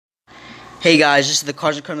Hey guys, this is the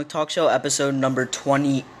Carson Krupnick Talk Show, episode number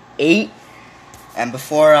 28. And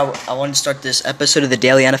before I want to start this episode of the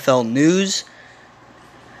Daily NFL News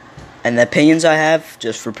and the opinions I have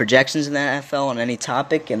just for projections in the NFL on any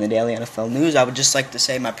topic in the Daily NFL News, I would just like to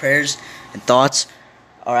say my prayers and thoughts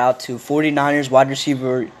are out to 49ers wide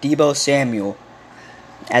receiver Deebo Samuel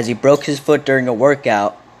as he broke his foot during a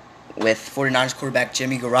workout with 49ers quarterback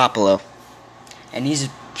Jimmy Garoppolo. And he's a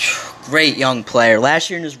great young player. Last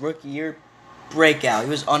year in his rookie year, breakout. He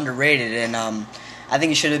was underrated, and I think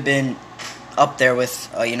he should have been up there with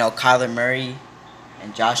Kyler Murray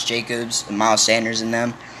and Josh Jacobs and Miles Sanders in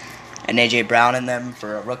them and A.J. Brown in them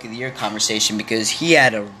for a Rookie of the Year conversation because he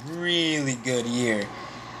had a really good year.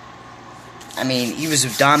 I mean, he was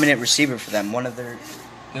a dominant receiver for them, one of their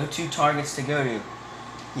go-to targets to go to.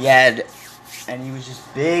 He was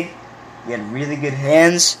just big. He had really good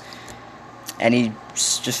hands. And he's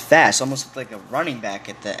just fast, almost looked like a running back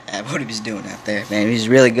at what he was doing out there. Man, he's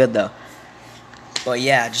really good, though. But,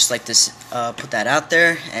 yeah, I'd just like to put that out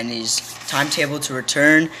there. And his timetable to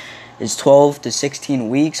return is 12 to 16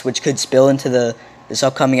 weeks, which could spill into this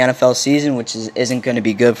upcoming NFL season, which isn't going to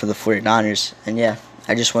be good for the 49ers. And, yeah,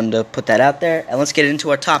 I just wanted to put that out there. And let's get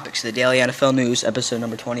into our topics, the Daily NFL News, episode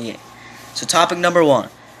number 28. So, topic number 1.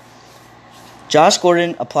 Josh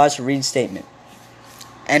Gordon applies for reinstatement.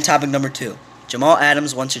 And topic number 2. Jamal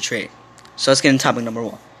Adams wants a trade. So let's get into topic number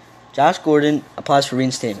 1. Josh Gordon applies for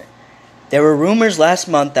reinstatement. There were rumors last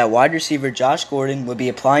month that wide receiver Josh Gordon would be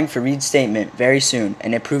applying for reinstatement very soon,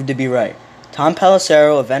 and it proved to be right. Tom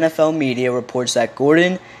Pelissero of NFL Media reports that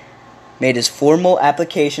Gordon made his formal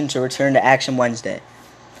application to return to action Wednesday.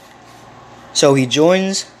 So he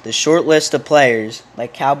joins the short list of players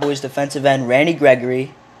like Cowboys defensive end Randy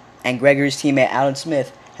Gregory, and Gregory's teammate Allen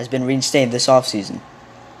Smith has been reinstated this offseason.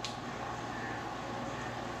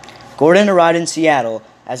 Gordon arrived in Seattle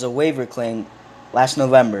as a waiver claim last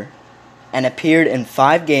November and appeared in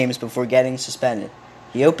 5 games before getting suspended.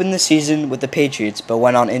 He opened the season with the Patriots but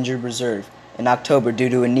went on injured reserve in October due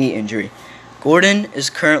to a knee injury. Gordon is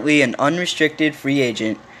currently an unrestricted free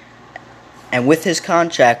agent, and with his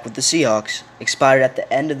contract with the Seahawks expired at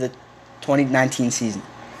the end of the 2019 season.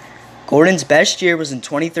 Gordon's best year was in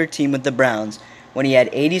 2013 with the Browns, when he had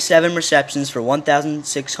 87 receptions for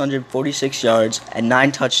 1,646 yards and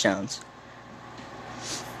 9 touchdowns,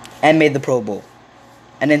 and made the Pro Bowl.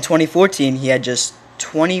 And in 2014, he had just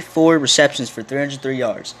 24 receptions for 303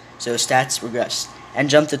 yards, so his stats regressed. And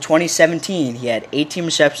jumped to 2017, he had 18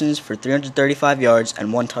 receptions for 335 yards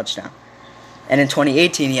and 1 touchdown. And in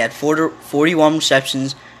 2018, he had 41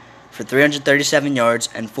 receptions for 337 yards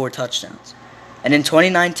and 4 touchdowns. And in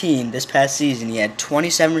 2019, this past season, he had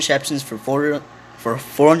 27 receptions for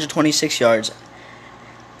 426 yards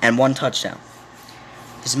and 1 touchdown.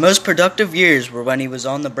 His most productive years were when he was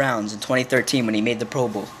on the Browns in 2013 when he made the Pro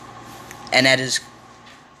Bowl, and at his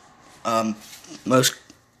most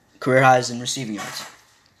career highs in receiving yards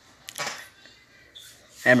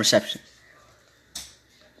and reception.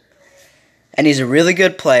 And he's a really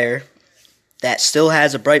good player that still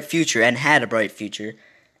has a bright future and had a bright future.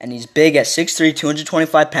 And he's big at 6'3",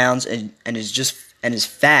 225 pounds, and is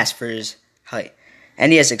fast for his height.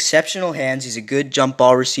 And he has exceptional hands. He's a good jump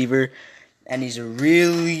ball receiver, and he's a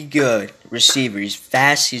really good receiver. He's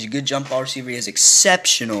fast. He's a good jump ball receiver. He has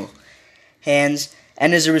exceptional hands,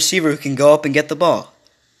 and is a receiver who can go up and get the ball.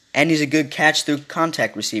 And he's a good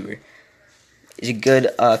catch-through-contact receiver. He's a good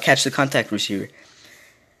catch-through-contact receiver.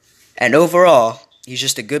 And overall, he's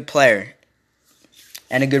just a good player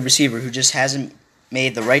and a good receiver who just hasn't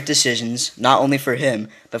made the right decisions, not only for him,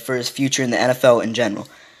 but for his future in the NFL in general.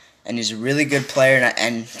 And he's a really good player,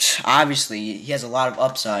 and obviously he has a lot of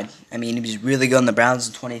upside. I mean, he was really good on the Browns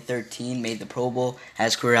in 2013, made the Pro Bowl,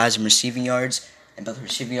 has career highs in receiving yards, and both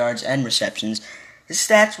receiving yards and receptions. His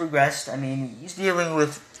stats regressed. I mean, he's dealing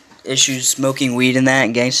with issues, smoking weed and that,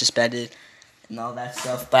 and getting suspended, and all that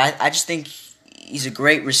stuff. But I just think he's a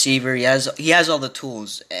great receiver. He has all the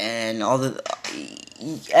tools, and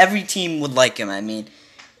every team would like him. I mean,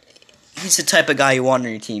 he's the type of guy you want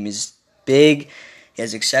on your team. He's big. He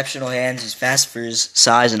has exceptional hands. He's fast for his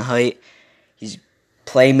size and height. He's a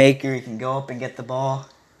playmaker. He can go up and get the ball.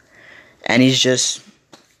 And he's an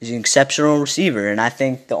exceptional receiver. And I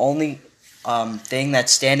think the only thing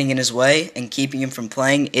that's standing in his way and keeping him from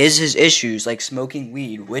playing is his issues, like smoking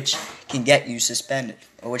weed, which can get you suspended,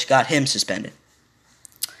 or which got him suspended.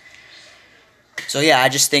 So, yeah, I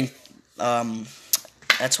just think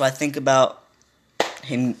that's what I think about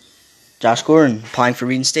him, Josh Gordon, applying for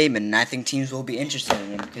reinstatement. And I think teams will be interested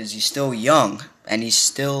in him because he's still young and he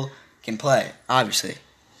still can play, obviously.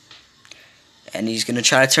 And he's going to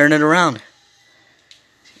try to turn it around.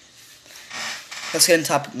 Let's get into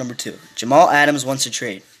topic number 2. Jamal Adams wants a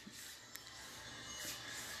trade.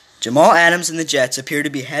 Jamal Adams and the Jets appear to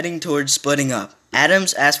be heading towards splitting up.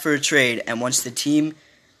 Adams asked for a trade and wants the team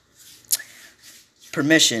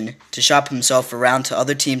permission to shop himself around to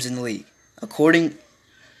other teams in the league, according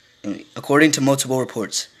to multiple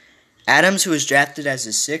reports. Adams, who was drafted as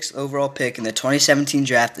the 6th overall pick in the 2017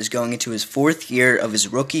 draft, is going into his 4th year of his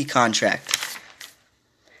rookie contract.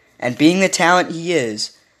 And being the talent he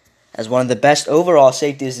is, as one of the best overall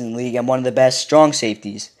safeties in the league and one of the best strong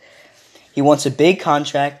safeties, he wants a big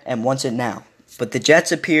contract and wants it now. But the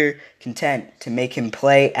Jets appear content to make him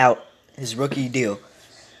play out his rookie deal,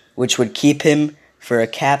 which would keep him for a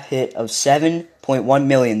cap hit of $7.1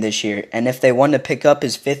 million this year. And if they want to pick up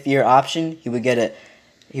his 5th-year option, he would get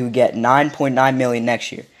 $9.9 million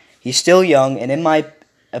next year. He's still young, and in my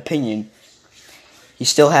opinion, he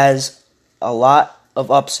still has a lot of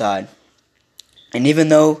upside. And even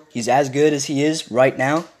though he's as good as he is right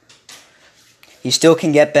now, he still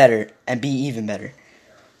can get better and be even better.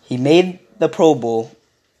 He made the Pro Bowl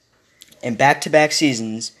in back-to-back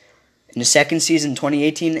seasons, in the second season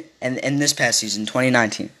 2018 and in this past season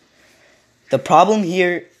 2019. The problem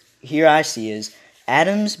here I see is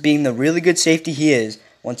Adams, being the really good safety he is,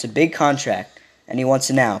 wants a big contract, and he wants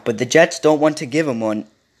it now. But the Jets don't want to give him one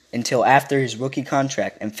until after his rookie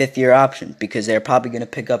contract and 5th-year option, because they're probably going to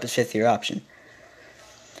pick up his 5th-year option.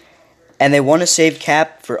 And they want to save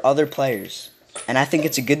cap for other players. And I think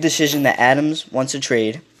it's a good decision that Adams wants a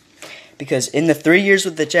trade, because in the 3 years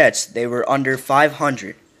with the Jets, they were under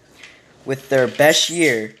 500, with their best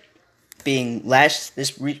year being most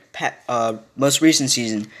recent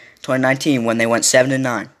season, 2019, when they went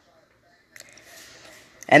 7-9.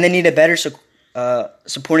 And they need a better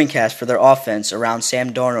supporting cast for their offense around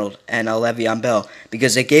Sam Darnold and Le'Veon Bell,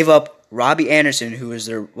 because they gave up Robbie Anderson, who was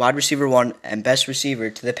their wide receiver 1 and best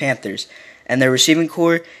receiver, to the Panthers. And their receiving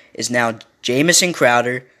core is now Jamison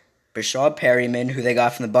Crowder, Brashad Perryman, who they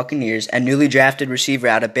got from the Buccaneers, and newly drafted receiver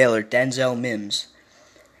out of Baylor, Denzel Mims.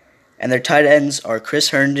 And their tight ends are Chris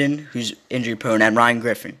Herndon, who's injury-prone, and Ryan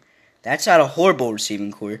Griffin. That's not a horrible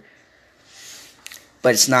receiving core,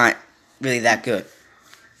 but it's not really that good.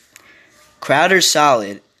 Crowder's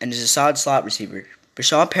solid and is a solid slot receiver.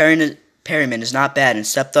 Brashad Perryman is not bad and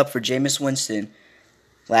stepped up for Jameis Winston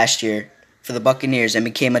last year for the Buccaneers and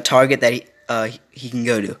became a target that he can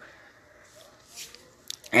go to.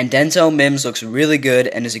 And Denzel Mims looks really good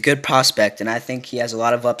and is a good prospect, and I think he has a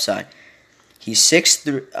lot of upside. He's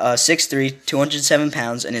 6'3", 207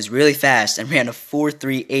 pounds, and is really fast and ran a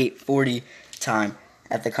 4.38 40 time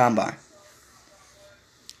at the combine.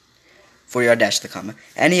 4-yard dash at the combine.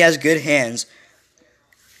 And he has good hands.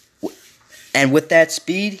 And with that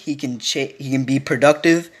speed, he can be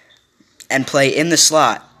productive and play in the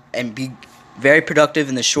slot and be very productive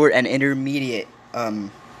in the short and intermediate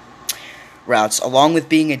routes, along with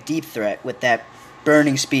being a deep threat with that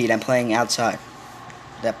burning speed and playing outside,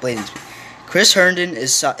 that blazing speed. Chris Herndon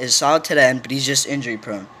is solid tight end, but he's just injury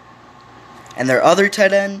prone. And their other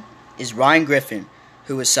tight end is Ryan Griffin,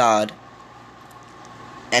 who was solid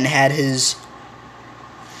and had his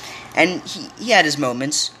he had his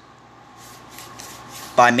moments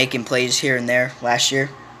by making plays here and there last year,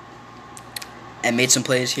 and made some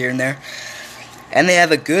plays here and there. And they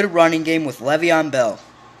have a good running game with Le'Veon Bell.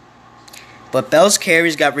 But Bell's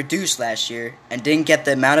carries got reduced last year and didn't get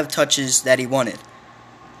the amount of touches that he wanted.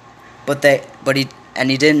 And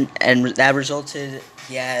that resulted,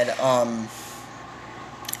 he had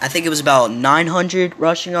I think it was about 900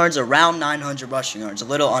 rushing yards, around 900 rushing yards, a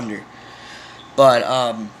little under.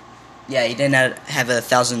 But he didn't have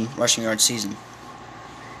 1,000 rushing yard season.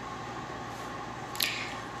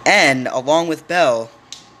 And along with Bell,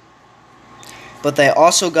 but they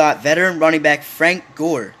also got veteran running back Frank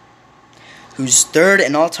Gore, who's 3rd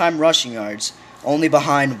in all-time rushing yards, only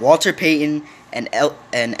behind Walter Payton and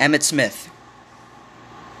Emmitt Smith.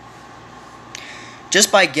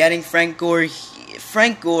 Just by getting Frank Gore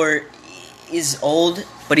is old,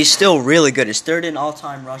 but he's still really good. He's 3rd in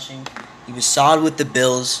all-time rushing. He was solid with the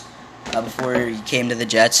Bills before he came to the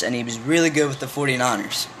Jets, and he was really good with the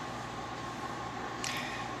 49ers.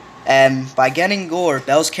 And by getting Gore,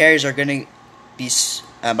 Bell's carries are going to be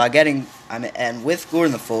and with Gore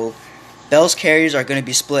in the fold, Bell's carries are going to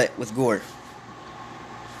be split with Gore.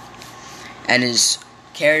 And his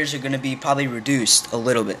carries are going to be probably reduced a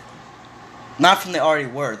little bit. Not from they already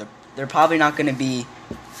were. They're probably not going to be.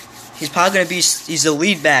 He's probably going to be. He's the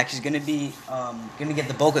lead back. He's going to be going to get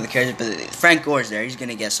the bulk of the carries. But Frank Gore's there. He's going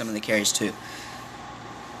to get some of the carries too.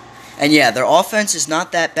 And yeah, their offense is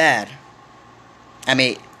not that bad.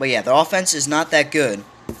 Their offense is not that good.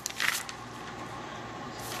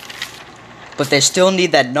 But they still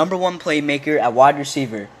need that number one playmaker at wide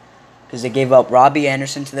receiver because they gave up Robbie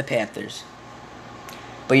Anderson to the Panthers.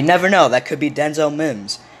 But you never know. That could be Denzel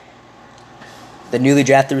Mims, the newly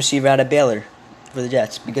drafted receiver out of Baylor for the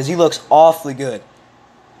Jets, because he looks awfully good.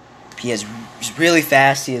 He's really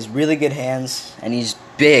fast, he has really good hands, and he's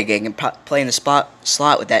big and can play in the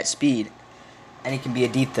slot with that speed. And he can be a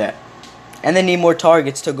deep threat. And they need more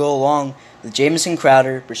targets to go along with Jamison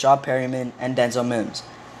Crowder, Brashad Perryman, and Denzel Mims.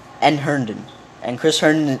 And Herndon. And Chris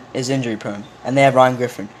Herndon is injury prone. And they have Ryan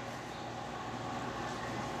Griffin.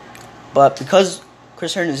 But because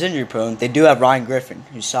Chris Herndon is injury prone, they do have Ryan Griffin,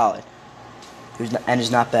 who's solid. And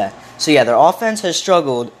is not bad. So yeah, their offense has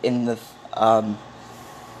struggled in the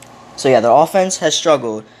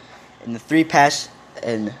three past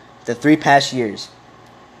years.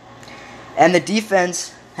 And the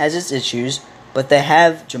defense has its issues, but they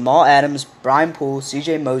have Jamal Adams, Brian Poole,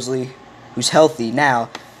 C.J. Mosley, who's healthy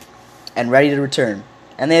now and ready to return.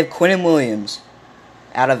 And they have Quinnen Williams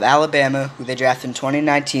out of Alabama, who they drafted in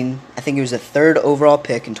 2019. I think he was the 3rd overall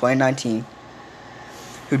pick in 2019,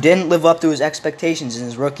 who didn't live up to his expectations in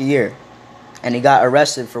his rookie year, and he got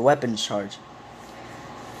arrested for weapons charge.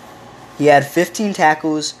 He had 15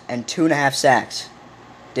 tackles and 2.5 sacks,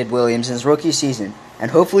 did Williams, in his rookie season.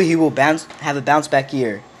 And hopefully he will have a bounce-back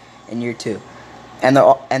year in year 2. And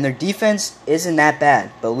their defense isn't that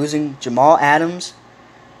bad, but losing Jamal Adams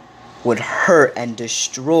would hurt and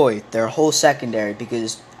destroy their whole secondary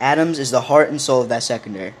because Adams is the heart and soul of that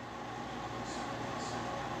secondary.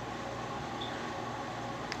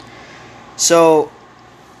 So,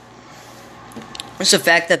 it's the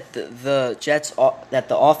fact that the Jets, that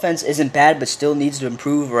the offense isn't bad but still needs to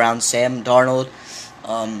improve around Sam Darnold,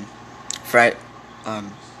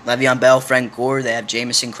 Le'Veon Bell, Frank Gore. They have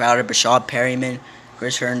Jamison Crowder, Brashad Perryman,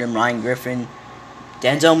 Chris Herndon, Ryan Griffin.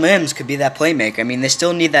 Denzel Mims could be that playmaker. I mean, they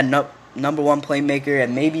still need that number one playmaker,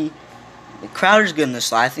 and maybe Crowder's good in the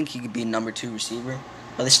slot. I think he could be a number 2 receiver.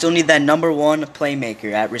 But they still need that number 1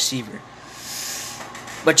 playmaker at receiver.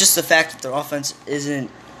 But just the fact that their offense isn't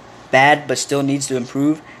bad but still needs to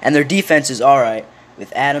improve, and their defense is alright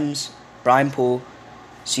with Adams, Brian Poole,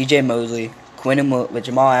 C.J. Mosley, with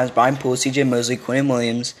Jamal Adams, Brian Poole, C.J. Mosley, Quinnen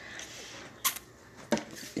Williams.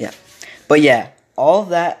 Yeah. But yeah, all of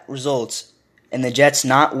that results in the Jets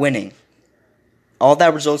not winning. All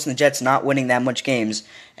that results in the Jets not winning that much games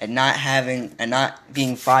and not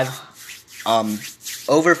being just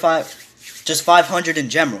 500 in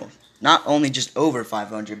general. Not only just over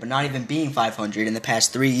 500, but not even being 500 in the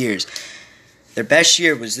past 3 years. Their best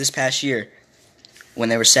year was this past year when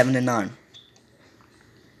they were 7-9.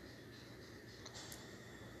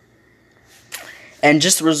 And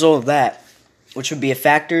just the result of that, which would be a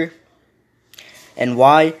factor and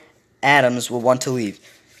why Adams will want to leave,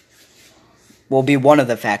 will be one of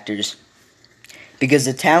the factors. Because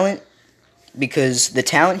the talent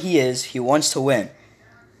he wants to win.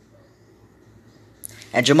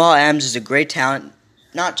 And Jamal Adams is a great talent,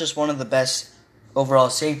 not just one of the best overall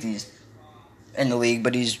safeties in the league,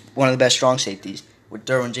 but he's one of the best strong safeties with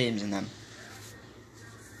Derwin James in them.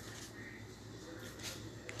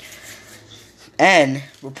 And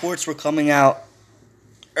reports were coming out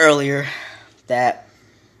earlier that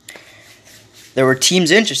there were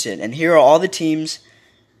teams interested, and here are all the teams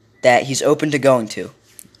that he's open to going to.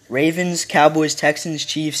 Ravens, Cowboys, Texans,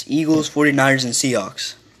 Chiefs, Eagles, 49ers, and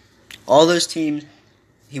Seahawks. All those teams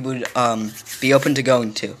he would be open to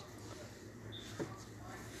going to.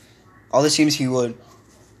 All the teams he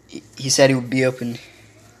said he would be open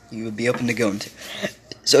to going to.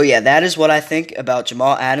 So yeah, that is what I think about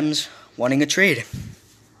Jamal Adams wanting a trade.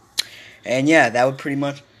 And yeah, that would pretty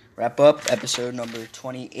much wrap up episode number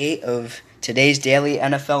 28 of today's daily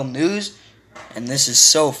NFL news. And this is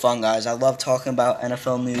so fun, guys. I love talking about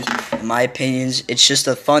NFL news and my opinions. It's just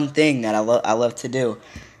a fun thing that I love to do.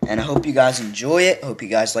 And I hope you guys enjoy it. I hope you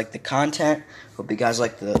guys like the content. Hope you guys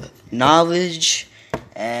like the knowledge.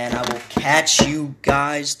 And I will catch you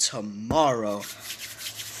guys tomorrow.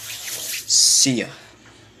 See ya.